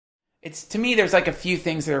It's, to me, there's like a few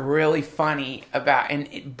things that are really funny about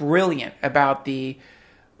and brilliant about the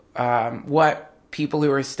what people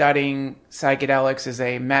who are studying psychedelics as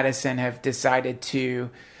a medicine have decided to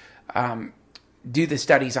do the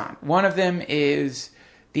studies on. One of them is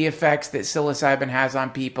the effects that psilocybin has on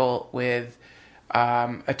people with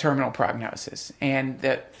a terminal prognosis, and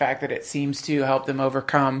the fact that it seems to help them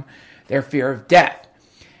overcome their fear of death.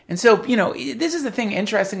 And so, this is the thing,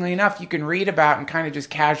 interestingly enough, you can read about and kind of just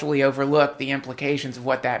casually overlook the implications of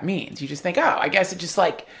what that means. You just think, oh, I guess it just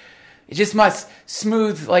must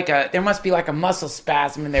smooth, there must be like a muscle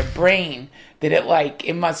spasm in their brain that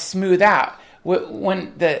it must smooth out.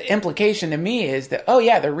 When the implication to me is that, oh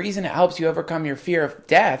yeah, the reason it helps you overcome your fear of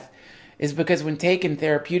death is because when taken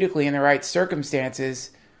therapeutically in the right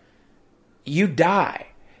circumstances, you die.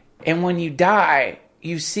 And when you die,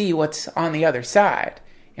 you see what's on the other side.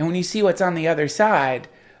 And when you see what's on the other side,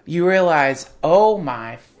 you realize, oh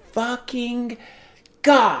my fucking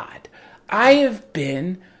God, I have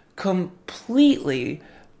been completely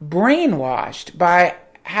brainwashed by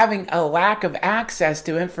having a lack of access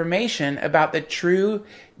to information about the true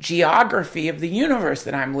geography of the universe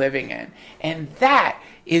that I'm living in. And that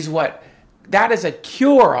is a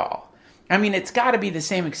cure-all. I mean, it's got to be the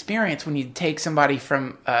same experience when you take somebody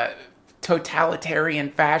from a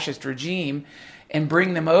totalitarian fascist regime and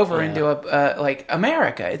bring them over into like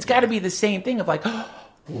America. It's got to be the same thing of like, oh,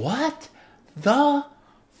 what the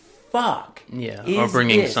fuck? Yeah, or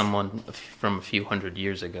bringing someone from a few hundred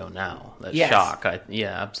years ago now. That shock.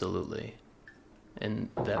 Yeah, absolutely. And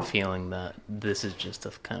that feeling that this is just a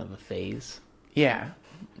kind of a phase. Yeah.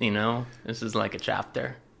 This is like a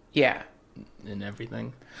chapter. Yeah. In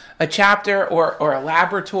everything. A chapter or a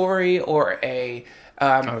laboratory or a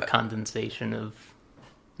condensation of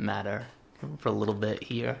matter for a little bit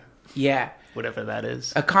here. Yeah. Whatever that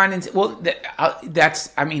is. A condensation. Well,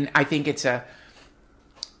 I think it's a...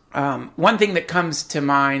 one thing that comes to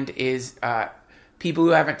mind is people who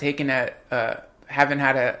haven't had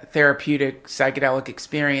a therapeutic psychedelic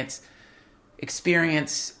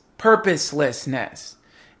experience purposelessness.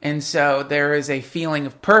 And so there is a feeling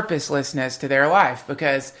of purposelessness to their life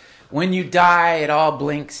because when you die, it all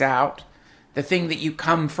blinks out. The thing that you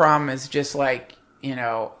come from is just like,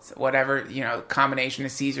 whatever, combination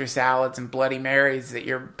of Caesar salads and Bloody Marys that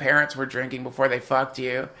your parents were drinking before they fucked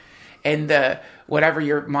you. And whatever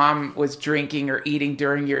your mom was drinking or eating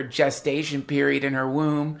during your gestation period in her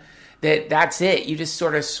womb, that's it. You just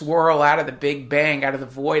sort of swirl out of the Big Bang, out of the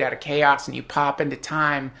void, out of chaos, and you pop into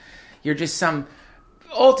time. You're just some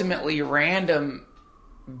ultimately random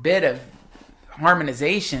bit of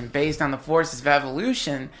harmonization based on the forces of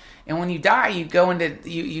evolution. And when you die, you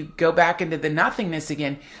go back into the nothingness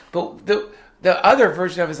again. But the other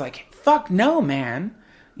version of it is like, fuck no, man.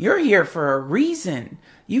 You're here for a reason.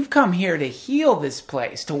 You've come here to heal this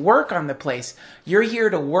place, to work on the place. You're here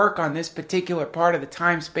to work on this particular part of the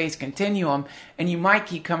time-space continuum, and you might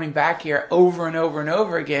keep coming back here over and over and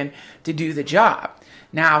over again to do the job.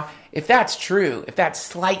 Now, if that's true, if that's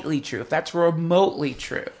slightly true, if that's remotely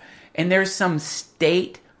true, and there's some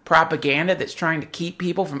state propaganda that's trying to keep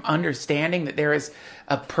people from understanding that there is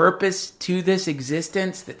a purpose to this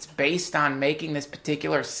existence that's based on making this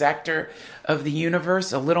particular sector of the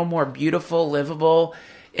universe a little more beautiful, livable,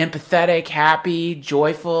 empathetic, happy,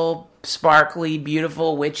 joyful, sparkly,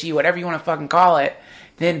 beautiful, witchy, whatever you want to fucking call it,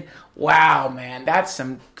 then wow, man, that's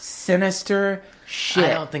some sinister shit.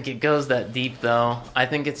 I don't think it goes that deep, though. I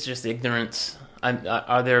think it's just ignorance.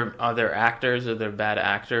 Are there actors? Are there bad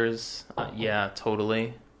actors? Yeah,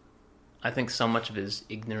 totally. I think so much of it is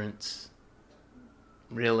ignorance.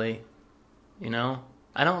 Really.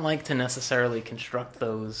 I don't like to necessarily construct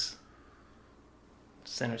those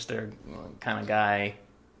sinister kind of guy,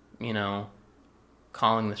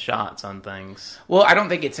 calling the shots on things. Well, I don't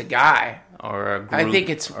think it's a guy. Or a group. I think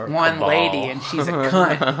it's one lady, and she's a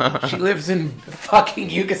cunt. She lives in fucking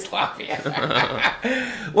Yugoslavia.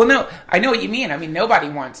 Well, no, I know what you mean. I mean, nobody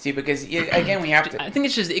wants to, because, again, we have to... I think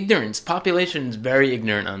it's just ignorance. Population is very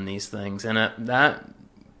ignorant on these things, and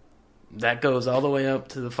that goes all the way up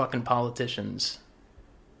to the fucking politicians.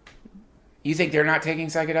 You think they're not taking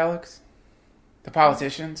psychedelics? The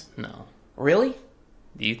politicians? No. Really?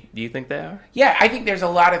 Do you think they are? Yeah, I think there's a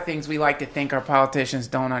lot of things we like to think our politicians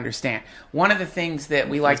don't understand. One of the things that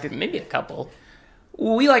we like to... Maybe a couple.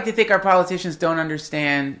 We like to think our politicians don't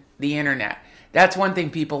understand the internet. That's one thing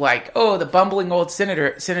people like. Oh, the bumbling old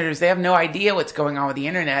senators, they have no idea what's going on with the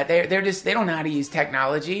internet. They don't know how to use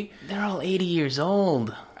technology. They're all 80 years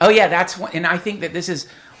old. Oh, yeah, and I think that this is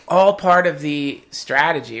all part of the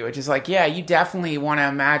strategy, which is like, yeah, you definitely want to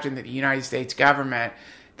imagine that the United States government,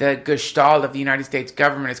 the gestalt of the United States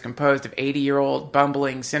government is composed of 80-year-old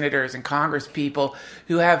bumbling senators and Congress people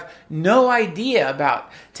who have no idea about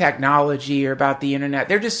technology or about the internet.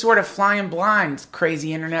 They're just sort of flying blind,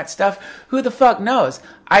 crazy internet stuff. Who the fuck knows?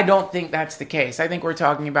 I don't think that's the case. I think we're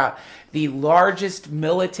talking about the largest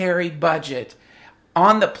military budget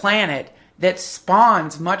on the planet that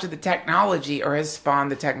spawns much of the technology, or has spawned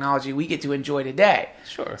the technology we get to enjoy today.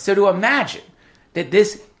 Sure. So to imagine that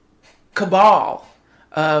this cabal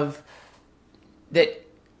that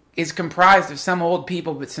is comprised of some old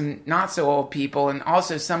people but some not so old people, and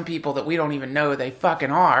also some people that we don't even know they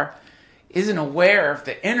fucking are, isn't aware of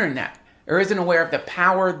the internet, or isn't aware of the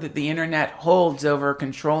power that the internet holds over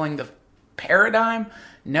controlling the paradigm.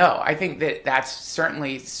 No, I think that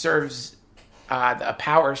certainly serves the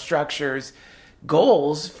power structure's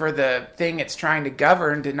goals for the thing it's trying to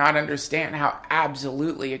govern, to not understand how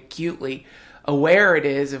absolutely acutely aware it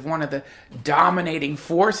is of one of the dominating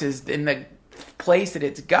forces in the place that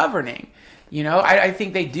it's governing. You know, I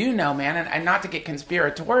think they do know, man, and not to get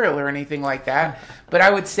conspiratorial or anything like that, but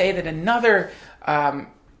I would say that another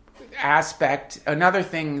aspect, another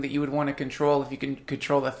thing that you would want to control, if you can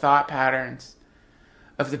control the thought patterns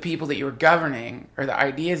of the people that you were governing, or the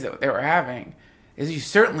ideas that they were having, is you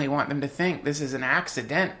certainly want them to think this is an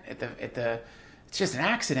accident it's just an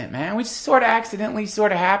accident, man. We just sort of accidentally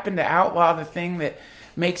happened to outlaw the thing that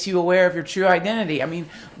makes you aware of your true identity. I mean,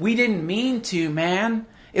 we didn't mean to, man.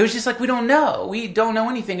 It was just like, we don't know. We don't know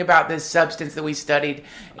anything about this substance that we studied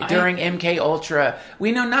during MK Ultra.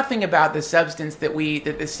 We know nothing about the substance that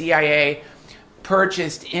the CIA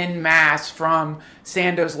purchased en masse from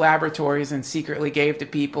Sandoz Laboratories and secretly gave to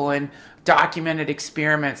people and documented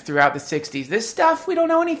experiments throughout the 60s. This stuff, we don't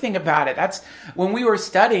know anything about it. That's when we were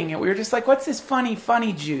studying it, we were just like, what's this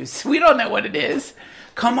funny juice? We don't know what it is.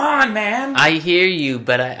 Come on, man. I hear you,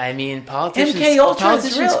 but I mean,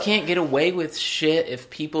 politicians can't get away with shit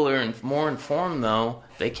if people are more informed, though.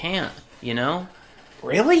 They can't, you know?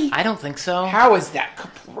 Really? I don't think so. How is that?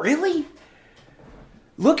 Really?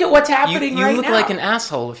 Look at what's happening right now. You look like an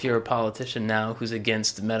asshole if you're a politician now who's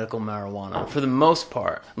against medical marijuana. For the most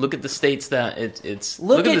part, look at the states that it's.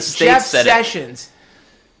 Look at the states Jeff Sessions.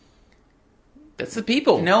 That's the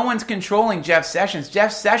people. No one's controlling Jeff Sessions.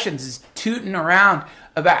 Jeff Sessions is tooting around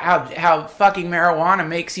about how fucking marijuana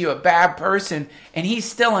makes you a bad person, and he's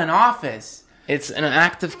still in office. It's an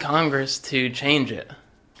act of Congress to change it.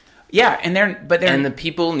 Yeah, and the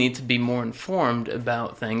people need to be more informed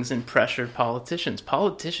about things and pressure politicians.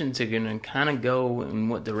 Politicians are going to kind of go in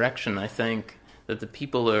what direction I think that the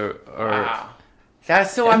people are. Wow,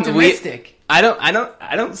 that's so optimistic. I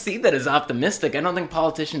don't see that as optimistic. I don't think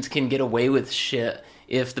politicians can get away with shit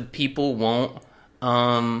if the people won't.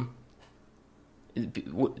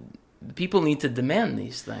 People need to demand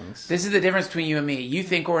these things. This is the difference between you and me. You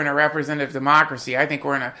think we're in a representative democracy. I think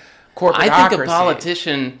we're in a corporatocracy. I think a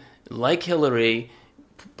politician like Hillary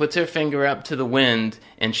puts her finger up to the wind,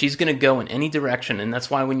 and she's going to go in any direction. And that's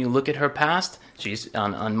why when you look at her past, she's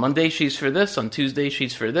on Monday she's for this, on Tuesday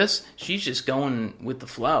she's for this. She's just going with the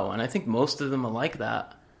flow, and I think most of them are like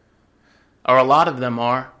that, or a lot of them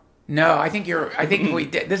are. No, I think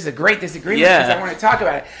this is a great disagreement because I want to talk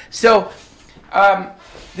about it. So,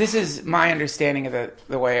 this is my understanding of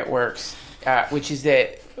the way it works, which is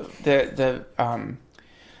that the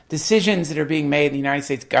decisions that are being made in the United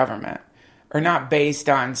States government are not based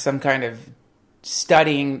on some kind of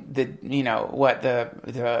studying what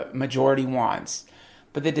the majority wants,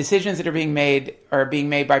 but the decisions that are being made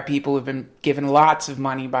by people who've been given lots of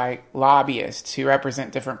money by lobbyists who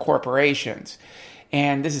represent different corporations.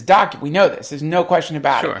 And this is we know this. There's no question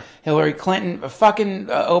about it. Hillary Clinton, fucking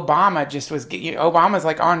Obama Obama's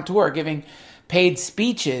like on tour giving paid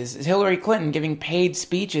speeches. Hillary Clinton giving paid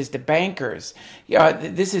speeches to bankers.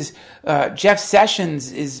 This is Jeff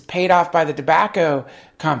Sessions is paid off by the tobacco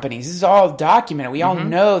companies. This is all documented. We all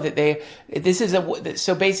know that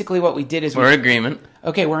so basically what we did is we're in agreement.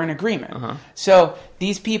 Okay, we're in agreement. So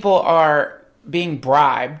these people are being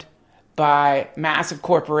bribed by massive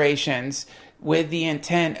corporations with the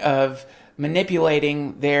intent of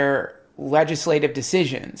manipulating their legislative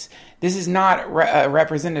decisions. This is not a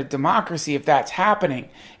representative democracy if that's happening.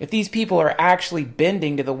 If these people are actually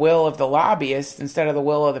bending to the will of the lobbyists instead of the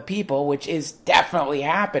will of the people, which is definitely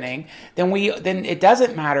happening, then it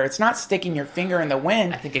doesn't matter. It's not sticking your finger in the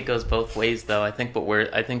wind. I think it goes both ways, though. I think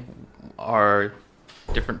our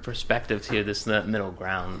different perspectives here, this is the middle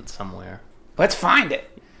ground somewhere. Let's find it.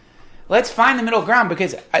 Let's find the middle ground,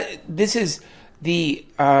 because this is the...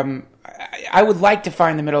 I would like to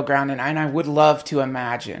find the middle ground, and I would love to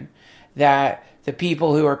imagine that the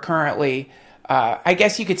people who are currently I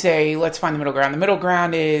guess you could say, let's find the middle ground. The middle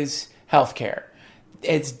ground is healthcare.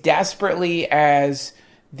 As desperately as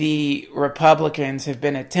the Republicans have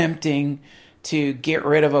been attempting to get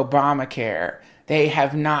rid of Obamacare, they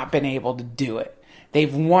have not been able to do it.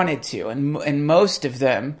 They've wanted to, and most of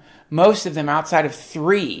them outside of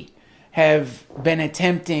 3 have been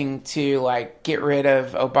attempting to like get rid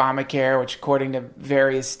of Obamacare, which according to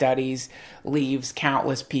various studies leaves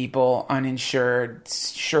countless people uninsured,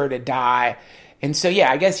 sure to die. And so,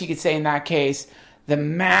 yeah, I guess you could say in that case, the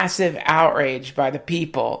massive outrage by the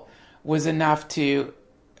people was enough to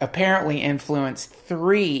apparently influence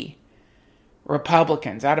 3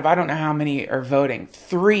 Republicans out of, I don't know how many are voting.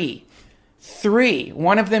 3.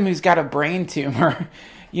 One of them who's got a brain tumor,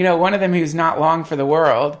 one of them who's not long for the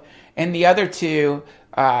world. And the other 2,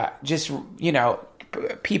 just,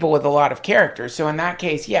 people with a lot of character. So in that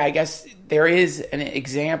case, yeah, I guess there is an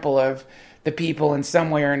example of the people in some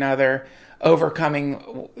way or another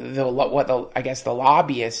overcoming the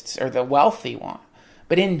lobbyists or the wealthy want.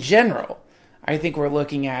 But in general, I think we're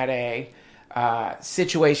looking at a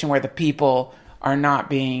situation where the people are not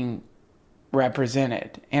being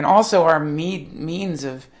represented. And also our means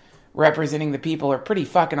of representing the people are pretty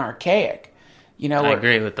fucking archaic. I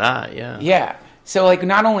agree with that, yeah. Yeah. So, like,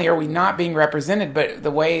 not only are we not being represented, but the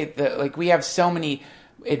way that, like, we have so many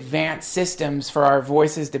advanced systems for our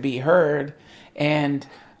voices to be heard, and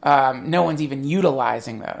no one's even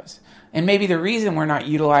utilizing those. And maybe the reason we're not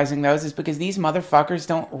utilizing those is because these motherfuckers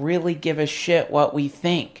don't really give a shit what we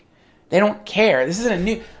think. They don't care.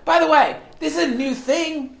 By the way, this is a new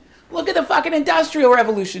thing. Look at the fucking Industrial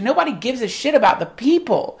Revolution. Nobody gives a shit about the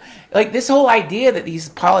people. Like, this whole idea that these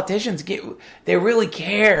politicians they really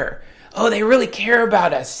care. Oh, they really care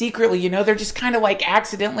about us secretly. They're just kind of like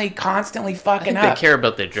accidentally, constantly fucking up. They care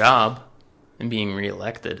about their job and being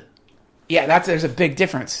reelected. Yeah, there's a big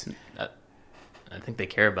difference. I think they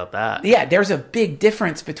care about that. Yeah, there's a big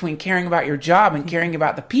difference between caring about your job and caring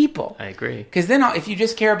about the people. I agree. Because then if you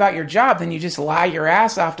just care about your job, then you just lie your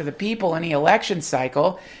ass off to the people in the election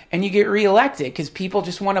cycle and you get reelected because people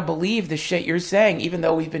just want to believe the shit you're saying, even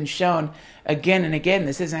though we've been shown again and again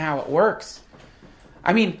this isn't how it works.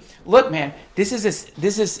 I mean, look, man, this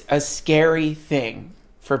is a scary thing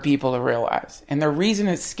for people to realize. And the reason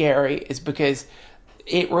it's scary is because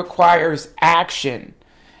it requires action.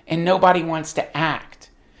 And nobody wants to act.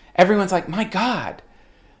 Everyone's like, my God,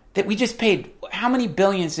 that we just paid, how many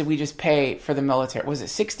billions did we just pay for the military? Was it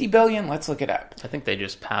 60 billion? Let's look it up. I think they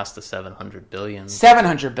just passed the 700 billion.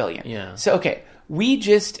 700 billion. Yeah. So, okay, we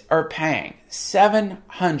just are paying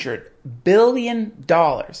 $700 billion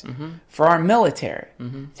for our military.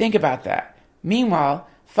 Mm-hmm. Think about that. Meanwhile,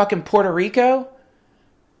 fucking Puerto Rico,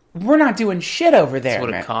 we're not doing shit over there,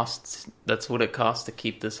 That's what it costs to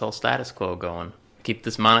keep this whole status quo going. Keep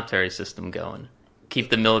this monetary system going.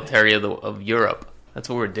 Keep the military of Europe. That's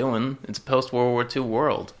what we're doing. It's a post-World War II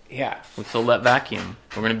world. Yeah. We fill that vacuum.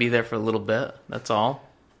 We're going to be there for a little bit. That's all.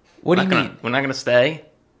 What do you mean? We're not going to stay.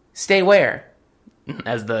 Stay where?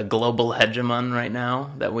 As the global hegemon right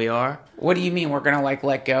now that we are. What do you mean? We're going to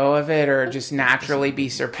let go of it or just naturally be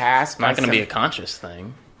surpassed? It's not going to be a conscious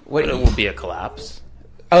thing. But it will be a collapse.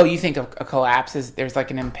 Oh, you think a collapse is, there's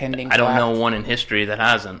like an impending collapse? I don't know one in history that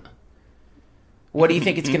hasn't. What do you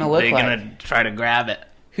think it's going to look like? They're going to try to grab it.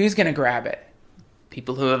 Who's going to grab it?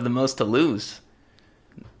 People who have the most to lose.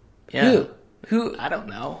 Yeah. Who? I don't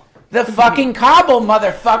know. The fucking Kabul,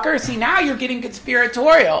 motherfucker. See, now you're getting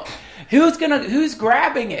conspiratorial. Who's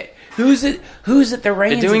grabbing it? Who's at the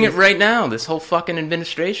reins? They're doing it right now. This whole fucking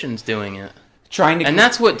administration's doing it. And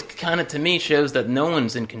that's what kind of, to me, shows that no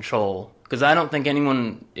one's in control. Because I don't think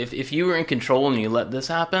anyone... If you were in control and you let this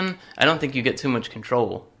happen, I don't think you get too much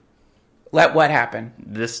control. Let what happen?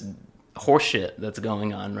 This horseshit that's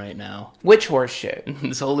going on right now. Which horseshit?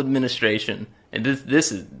 This whole administration. And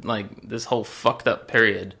this is like this whole fucked up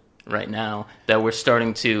period right now that we're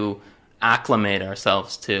starting to acclimate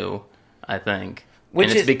ourselves to, I think. And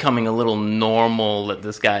it's becoming a little normal that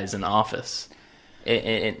this guy's in office.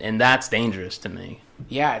 And that's dangerous to me.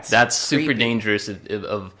 Yeah, that's creepy. Super dangerous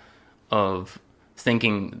of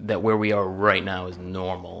thinking that where we are right now is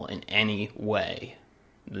normal in any way.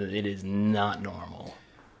 It is not normal.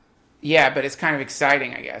 Yeah, but it's kind of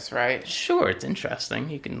exciting, I guess, right? Sure, it's interesting.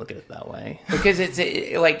 You can look at it that way. Because it's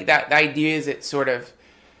like that. The idea is it's sort of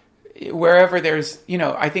wherever there's,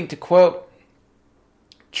 I think to quote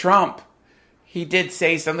Trump, he did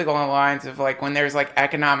say something along the lines of like when there's like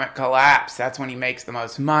economic collapse, that's when he makes the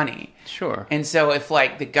most money. Sure. And so if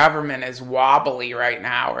like the government is wobbly right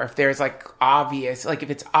now, or if there's like obvious, like if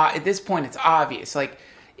it's at this point it's obvious, like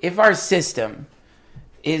if our system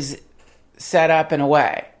is set up in a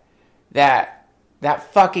way that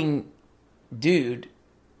fucking dude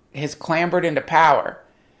has clambered into power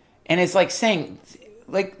and is like saying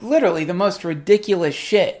like literally the most ridiculous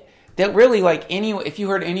shit that really like if you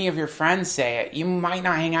heard any of your friends say it, you might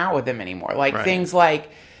not hang out with them anymore. Like things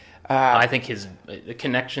like I think the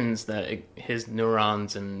connections that his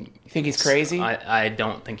neurons and... You think he's crazy? I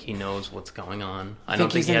don't think he knows what's going on. I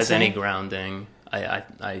don't think he has any grounding. I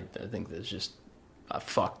think there's just a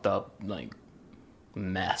fucked up like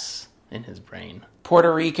mess in his brain.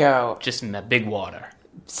 Puerto Rico. Just big water.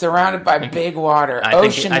 Surrounded by big water.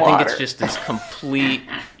 Ocean water. I think it's just this complete...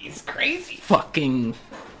 He's crazy. Fucking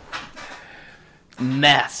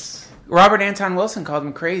mess. Robert Anton Wilson called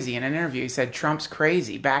him crazy in an interview. He said Trump's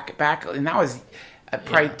crazy back, and that was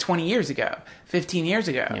probably 20 years ago, 15 years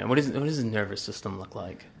ago. Yeah. What does his nervous system look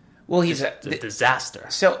like? Well, he's a disaster.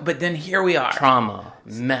 But then here we are. Trauma,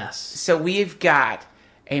 mess. So we've got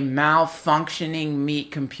a malfunctioning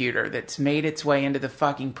meat computer that's made its way into the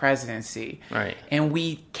fucking presidency. Right. And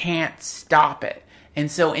we can't stop it.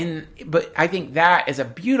 And so but I think that is a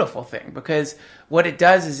beautiful thing, because what it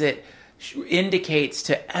does is it indicates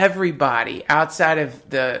to everybody outside of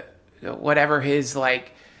the whatever his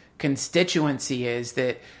like constituency is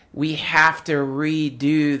that we have to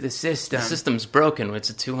redo the system. The system's broken.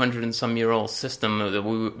 It's a 200 and some year old system that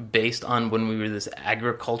we were based on when we were this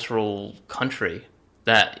agricultural country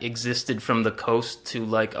that existed from the coast to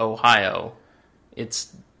like Ohio.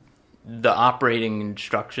 It's the operating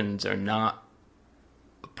instructions are not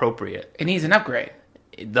appropriate. It needs an upgrade.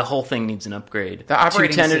 The whole thing needs an upgrade. The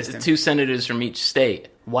operating system. 2 senators from each state.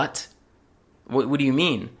 What do you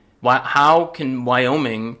mean? How can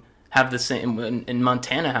Wyoming have the same and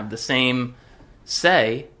Montana have the same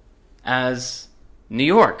say as New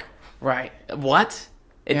York? Right. What?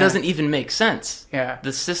 It doesn't even make sense. Yeah.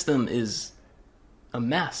 The system is a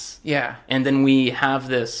mess. Yeah. And then we have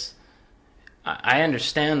this... I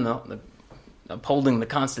understand the upholding the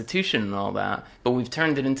Constitution and all that, but we've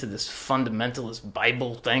turned it into this fundamentalist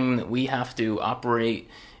Bible thing that we have to operate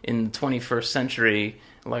in the 21st century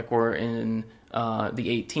like we're in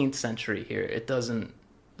the 18th century here. It doesn't...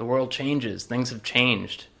 The world changes. Things have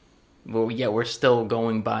changed. Well, yet we're still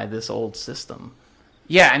going by this old system.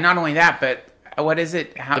 Yeah, and not only that, but what is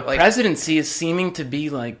it? The presidency is seeming to be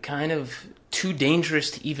like kind of too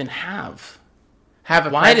dangerous to even have. Have a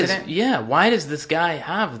president? Why does this guy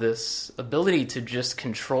have this ability to just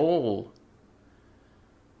control?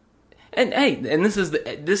 And hey, and this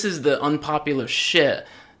is the unpopular shit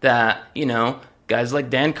that, you know, guys like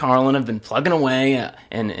Dan Carlin have been plugging away at,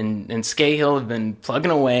 and Scahill have been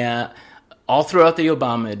plugging away at all throughout the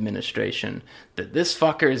Obama administration, that this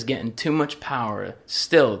fucker is getting too much power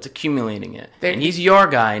still. It's accumulating it. And he's your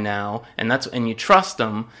guy now, and you trust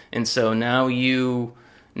him, and so now you've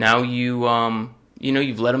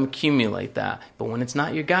let him accumulate that. But when it's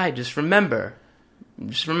not your guy, just remember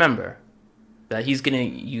that he's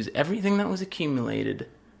going to use everything that was accumulated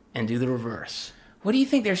and do the reverse. What do you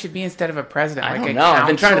think there should be instead of a president? I don't know. I've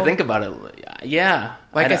been trying to think about it. Yeah,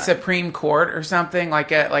 like a Supreme Court or something.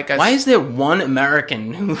 Like a. Why is there one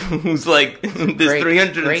American who's like there's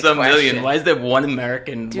 300 and some million? Why is there one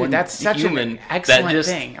American? Dude, one that's such an excellent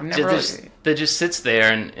thing. That just sits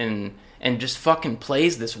there and just fucking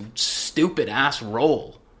plays this stupid ass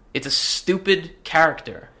role. It's a stupid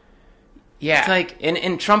character. Yeah, it's like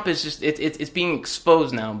and Trump is just it's being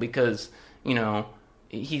exposed now because, you know,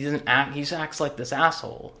 he doesn't act. He acts like this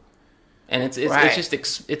asshole, and it's just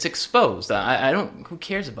it's exposed. I don't. Who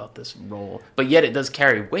cares about this role? But yet it does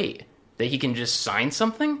carry weight that he can just sign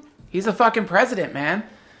something. He's a fucking president, man.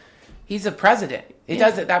 He's a president. It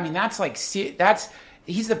doesn't. I mean,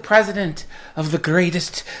 he's the president of the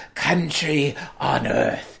greatest country on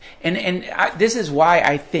earth, and this is why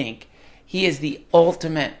I think he is the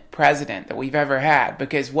ultimate president that we've ever had,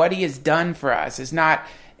 because what he has done for us is not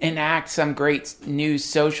enact some great new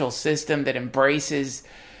social system that embraces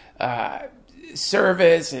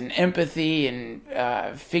service and empathy and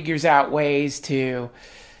figures out ways to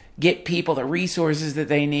get people the resources that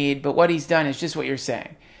they need. But what he's done is just what you're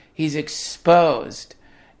saying. He's exposed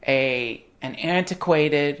an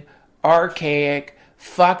antiquated, archaic,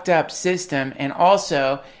 fucked up system, and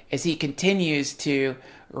also, as he continues to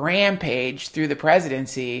rampage through the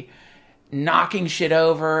presidency, knocking shit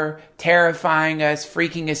over, terrifying us,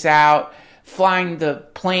 freaking us out, flying the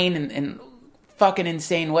plane in fucking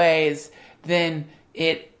insane ways, then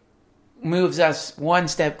it moves us one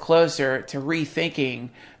step closer to rethinking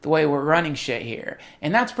the way we're running shit here.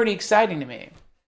 And that's pretty exciting to me.